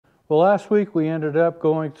Well, last week we ended up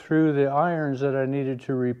going through the irons that I needed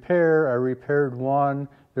to repair. I repaired one.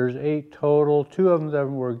 There's 8 total. 2 of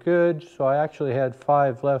them were good, so I actually had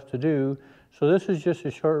 5 left to do. So this is just a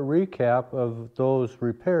short recap of those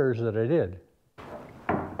repairs that I did.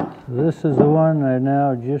 So this is the one I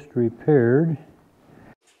now just repaired.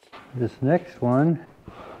 This next one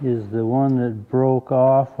is the one that broke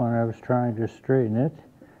off when I was trying to straighten it.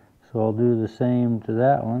 So I'll do the same to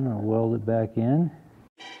that one. I'll weld it back in.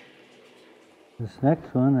 This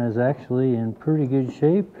next one is actually in pretty good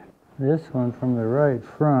shape. This one from the right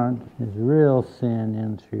front is real thin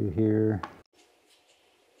in through here.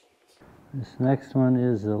 This next one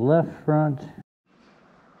is the left front.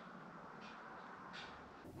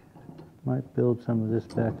 Might build some of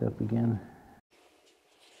this back up again.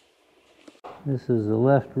 This is the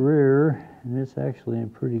left rear, and it's actually in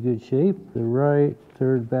pretty good shape. The right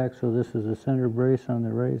third back, so this is the center brace on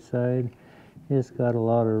the right side. It's got a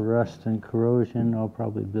lot of rust and corrosion. I'll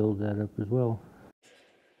probably build that up as well.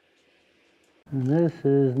 And this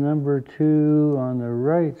is number 2 on the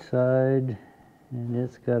right side, and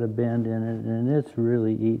it's got a bend in it, and it's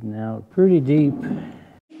really eaten out pretty deep.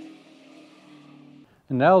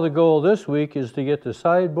 And now the goal this week is to get the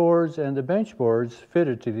sideboards and the bench boards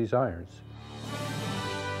fitted to these irons.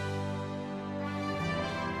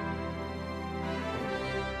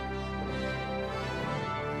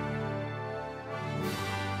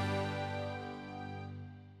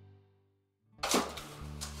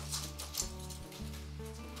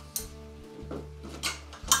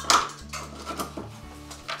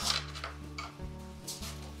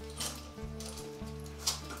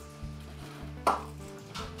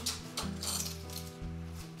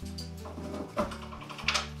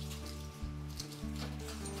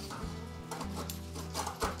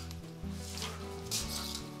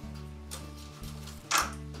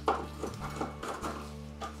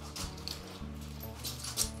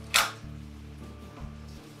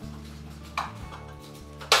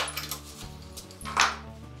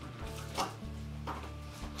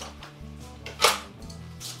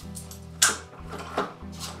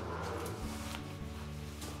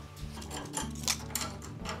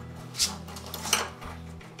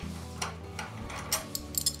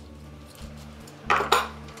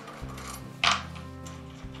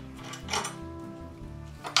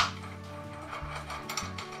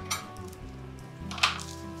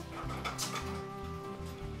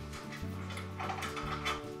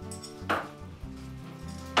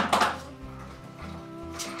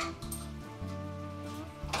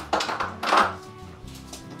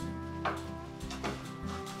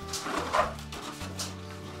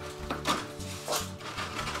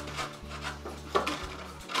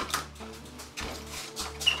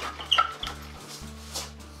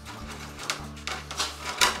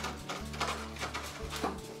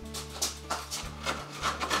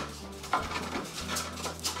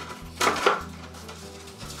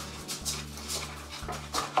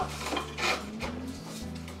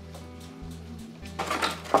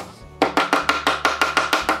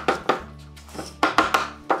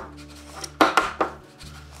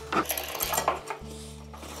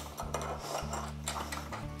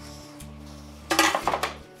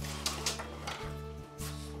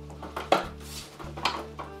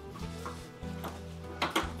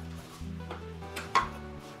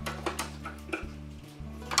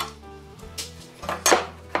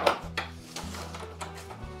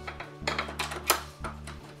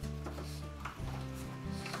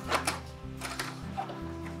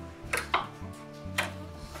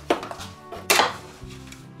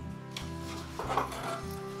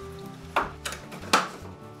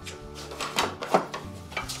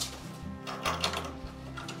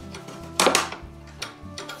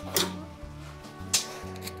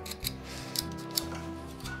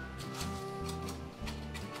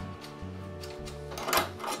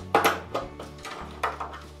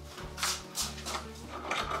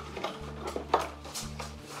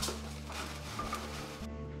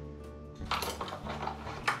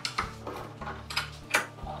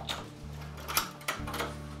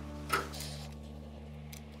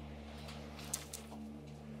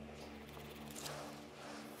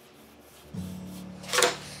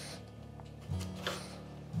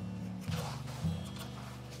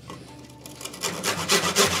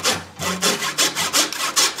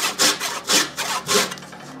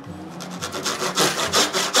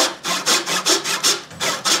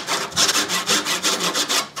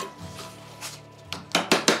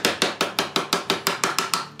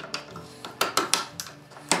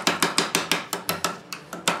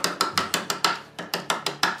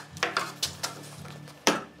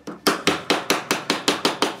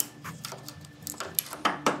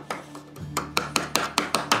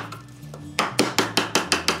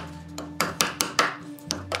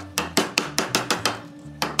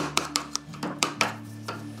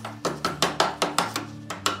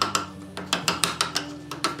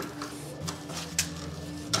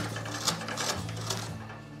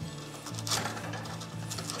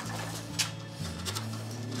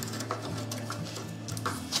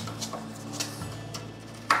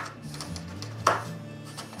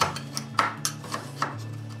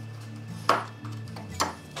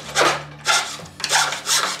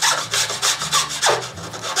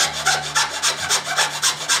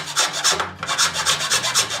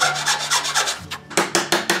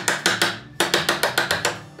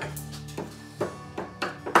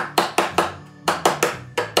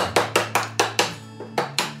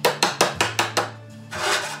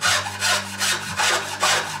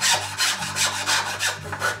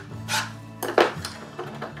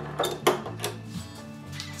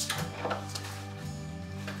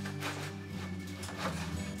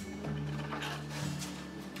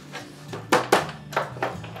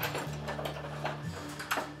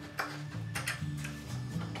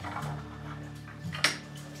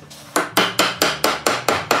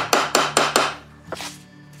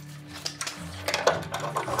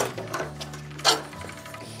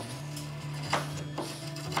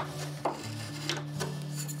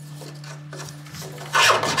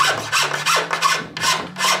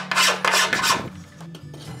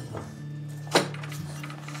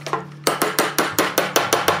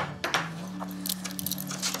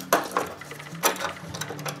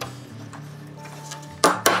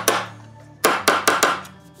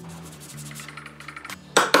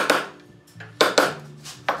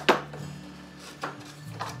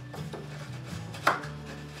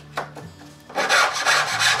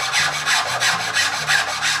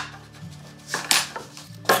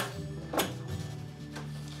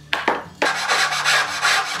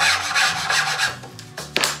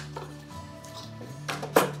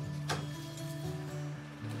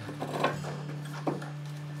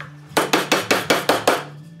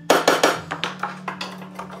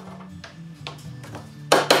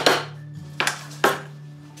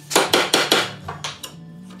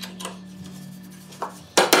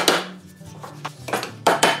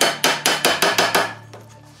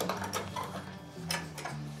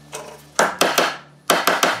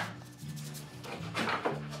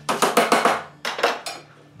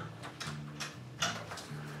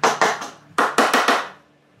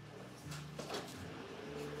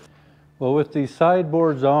 Well, with these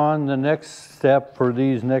sideboards on, the next step for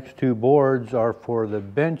these next two boards are for the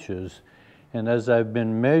benches. And as I've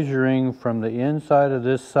been measuring from the inside of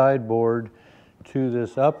this sideboard to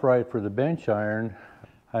this upright for the bench iron,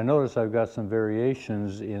 I notice I've got some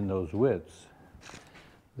variations in those widths.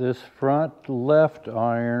 This front left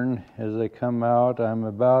iron, as they come out, I'm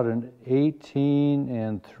about an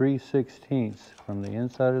 18 3/16 from the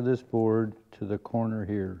inside of this board to the corner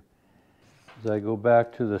here. As I go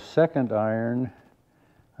back to the second iron,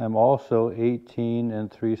 I'm also 18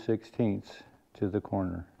 3/16 to the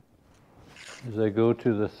corner. As I go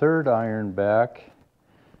to the third iron back,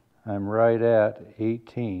 I'm right at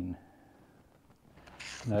 18.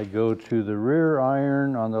 And I go to the rear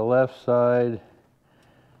iron on the left side,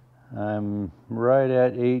 I'm right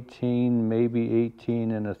at 18, maybe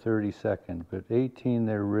 18 1/32, but 18,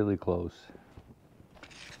 they're really close.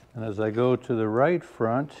 And as I go to the right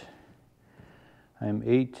front, I'm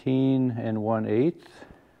 18 1/8.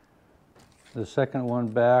 The second one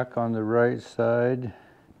back on the right side,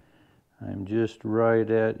 I'm just right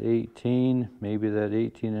at 18, maybe that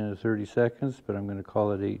 18 1/32, but I'm going to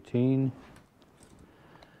call it 18.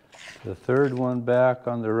 The third one back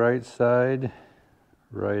on the right side,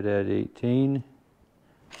 right at 18.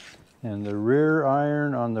 And the rear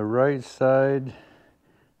iron on the right side,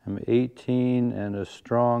 I'm 18 and a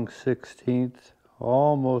strong 16th.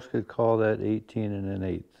 Almost could call that 18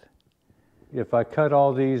 1/8. If I cut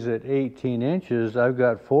all these at 18 inches, I've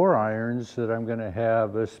got 4 irons that I'm going to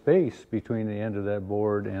have a space between the end of that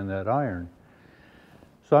board and that iron.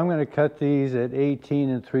 So I'm going to cut these at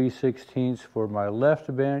 18 3/16 for my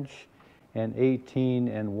left bench and 18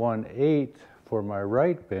 1/8 for my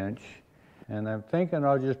right bench. And I'm thinking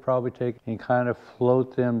I'll just probably take and kind of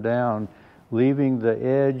float them down, leaving the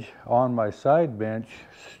edge on my side bench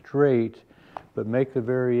straight, but make the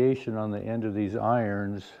variation on the end of these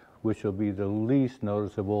irons, which will be the least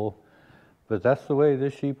noticeable. But that's the way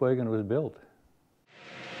this sheep wagon was built.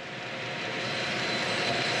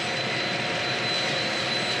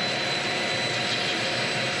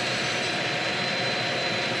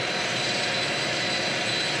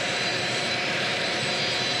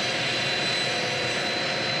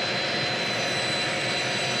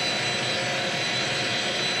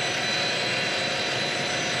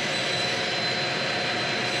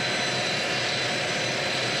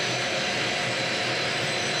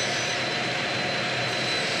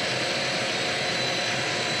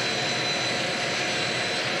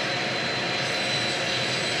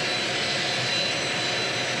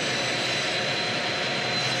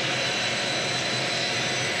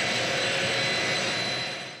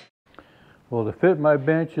 Well, to fit my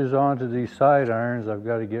benches onto these side irons, I've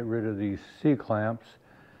got to get rid of these C-clamps.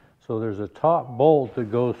 So there's a top bolt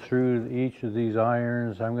that goes through each of these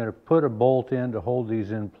irons. I'm going to put a bolt in to hold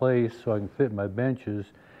these in place so I can fit my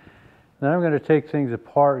benches. Then I'm going to take things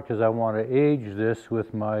apart because I want to age this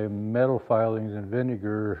with my metal filings and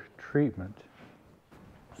vinegar treatment.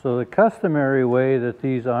 So the customary way that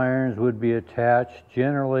these irons would be attached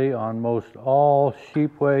generally on most all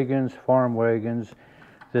sheep wagons, farm wagons,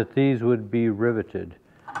 that these would be riveted.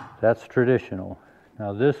 That's traditional.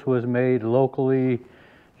 Now this was made locally,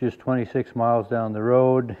 just 26 miles down the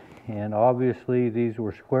road, and obviously these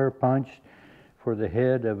were square punched for the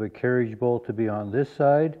head of a carriage bolt to be on this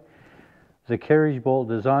side. The carriage bolt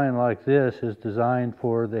design like this is designed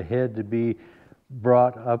for the head to be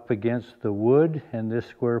brought up against the wood, and this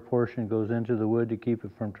square portion goes into the wood to keep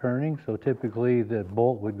it from turning. So typically the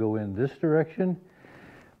bolt would go in this direction,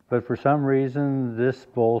 but for some reason this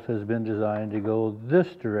bolt has been designed to go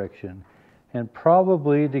this direction, and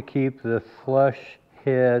probably to keep the flush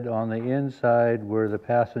head on the inside where the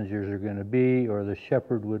passengers are going to be or the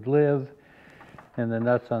shepherd would live, and the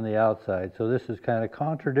nuts on the outside. So this is kind of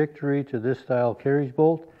contradictory to this style carriage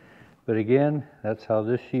bolt, but again, that's how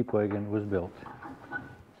this sheep wagon was built.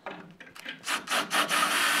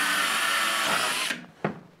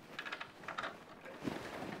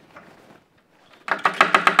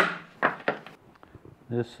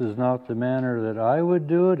 This is not the manner that I would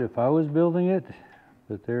do it if I was building it,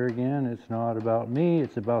 but there again, it's not about me,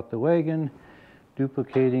 it's about the wagon,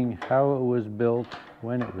 duplicating how it was built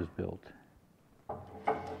when it was built.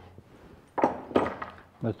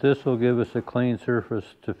 But this will give us a clean surface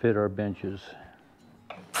to fit our benches.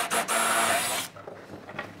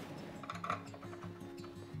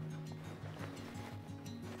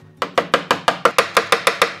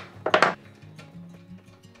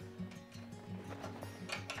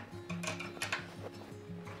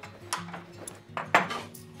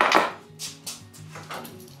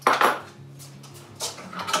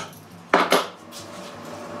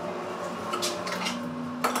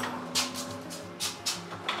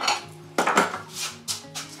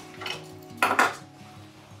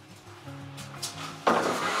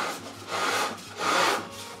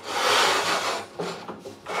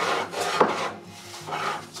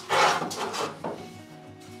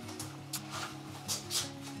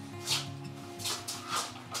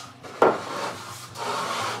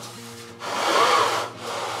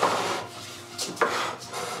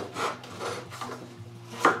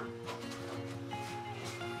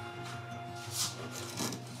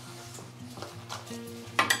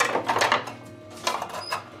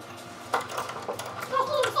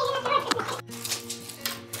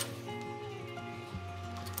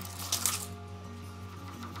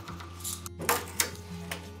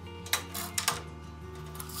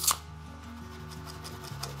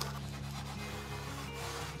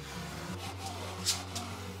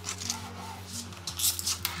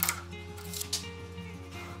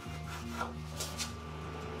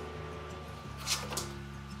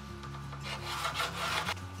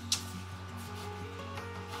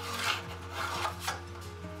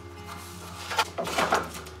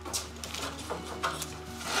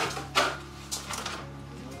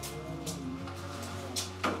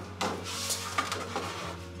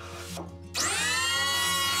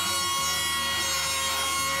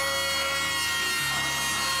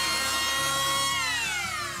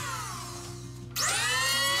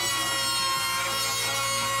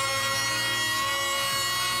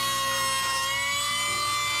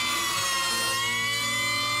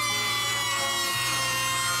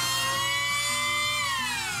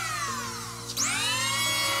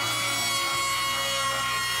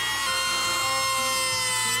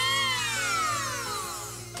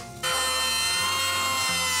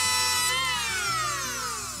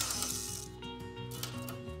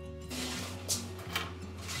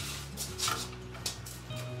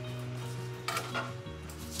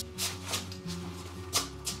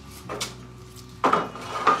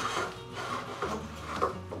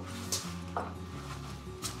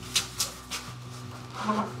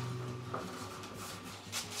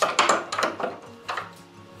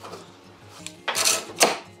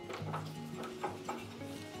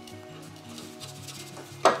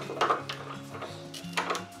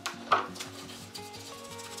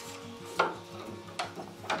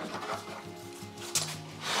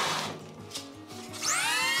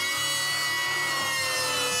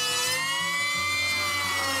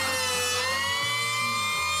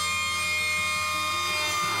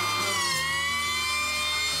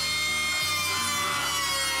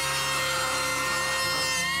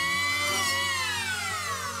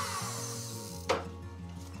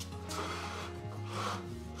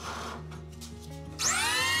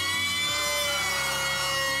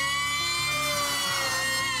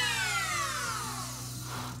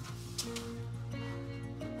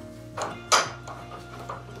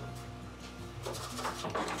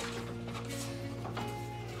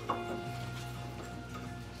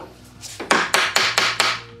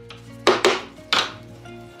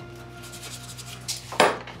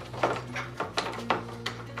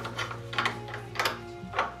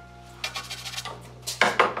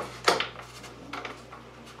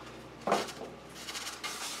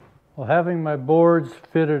 Well, having my boards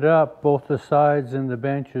fitted up, both the sides and the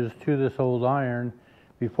benches, to this old iron,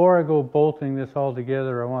 before I go bolting this all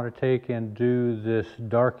together, I want to take and do this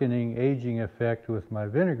darkening aging effect with my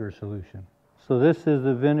vinegar solution. So this is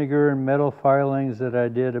the vinegar and metal filings that I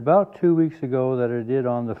did about 2 weeks ago that I did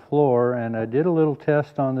on the floor, and I did a little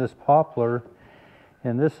test on this poplar,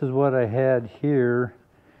 and this is what I had here.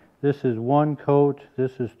 This is 1 coat,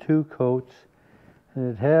 this is 2 coats. And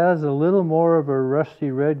it has a little more of a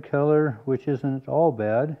rusty red color, which isn't all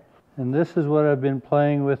bad. And this is what I've been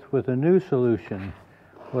playing with a new solution.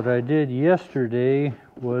 What I did yesterday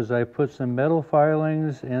was I put some metal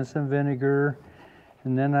filings and some vinegar,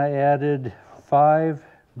 and then I added 5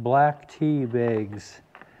 black tea bags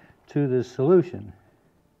to this solution.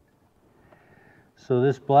 So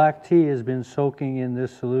this black tea has been soaking in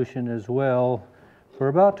this solution as well for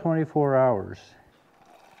about 24 hours.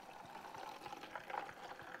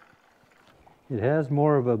 It has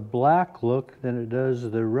more of a black look than it does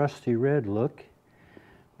the rusty red look,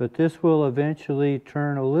 but this will eventually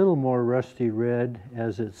turn a little more rusty red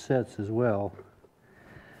as it sets as well.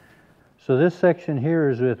 So this section here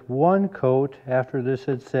is with 1 coat after this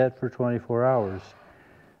had set for 24 hours.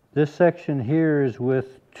 This section here is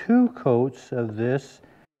with 2 coats of this.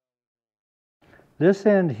 This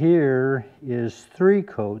end here is 3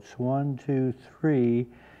 coats, 1, 2, 3,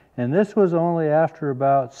 and this was only after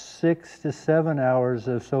about 6 to 7 hours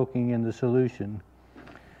of soaking in the solution.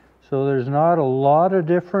 So there's not a lot of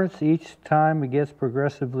difference. Each time it gets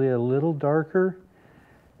progressively a little darker.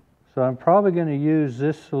 So I'm probably going to use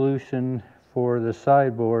this solution for the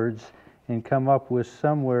sideboards and come up with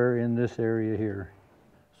somewhere in this area here.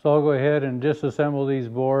 So I'll go ahead and disassemble these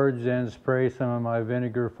boards and spray some of my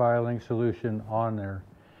vinegar filing solution on there.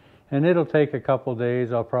 And it'll take a couple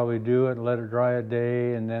days. I'll probably do it, let it dry a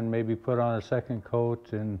day, and then maybe put on a second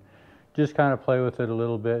coat and just kind of play with it a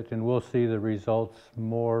little bit, and we'll see the results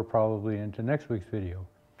more probably into next week's video.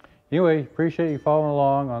 Anyway, appreciate you following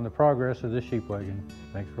along on the progress of this sheep wagon.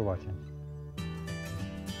 Thanks for watching.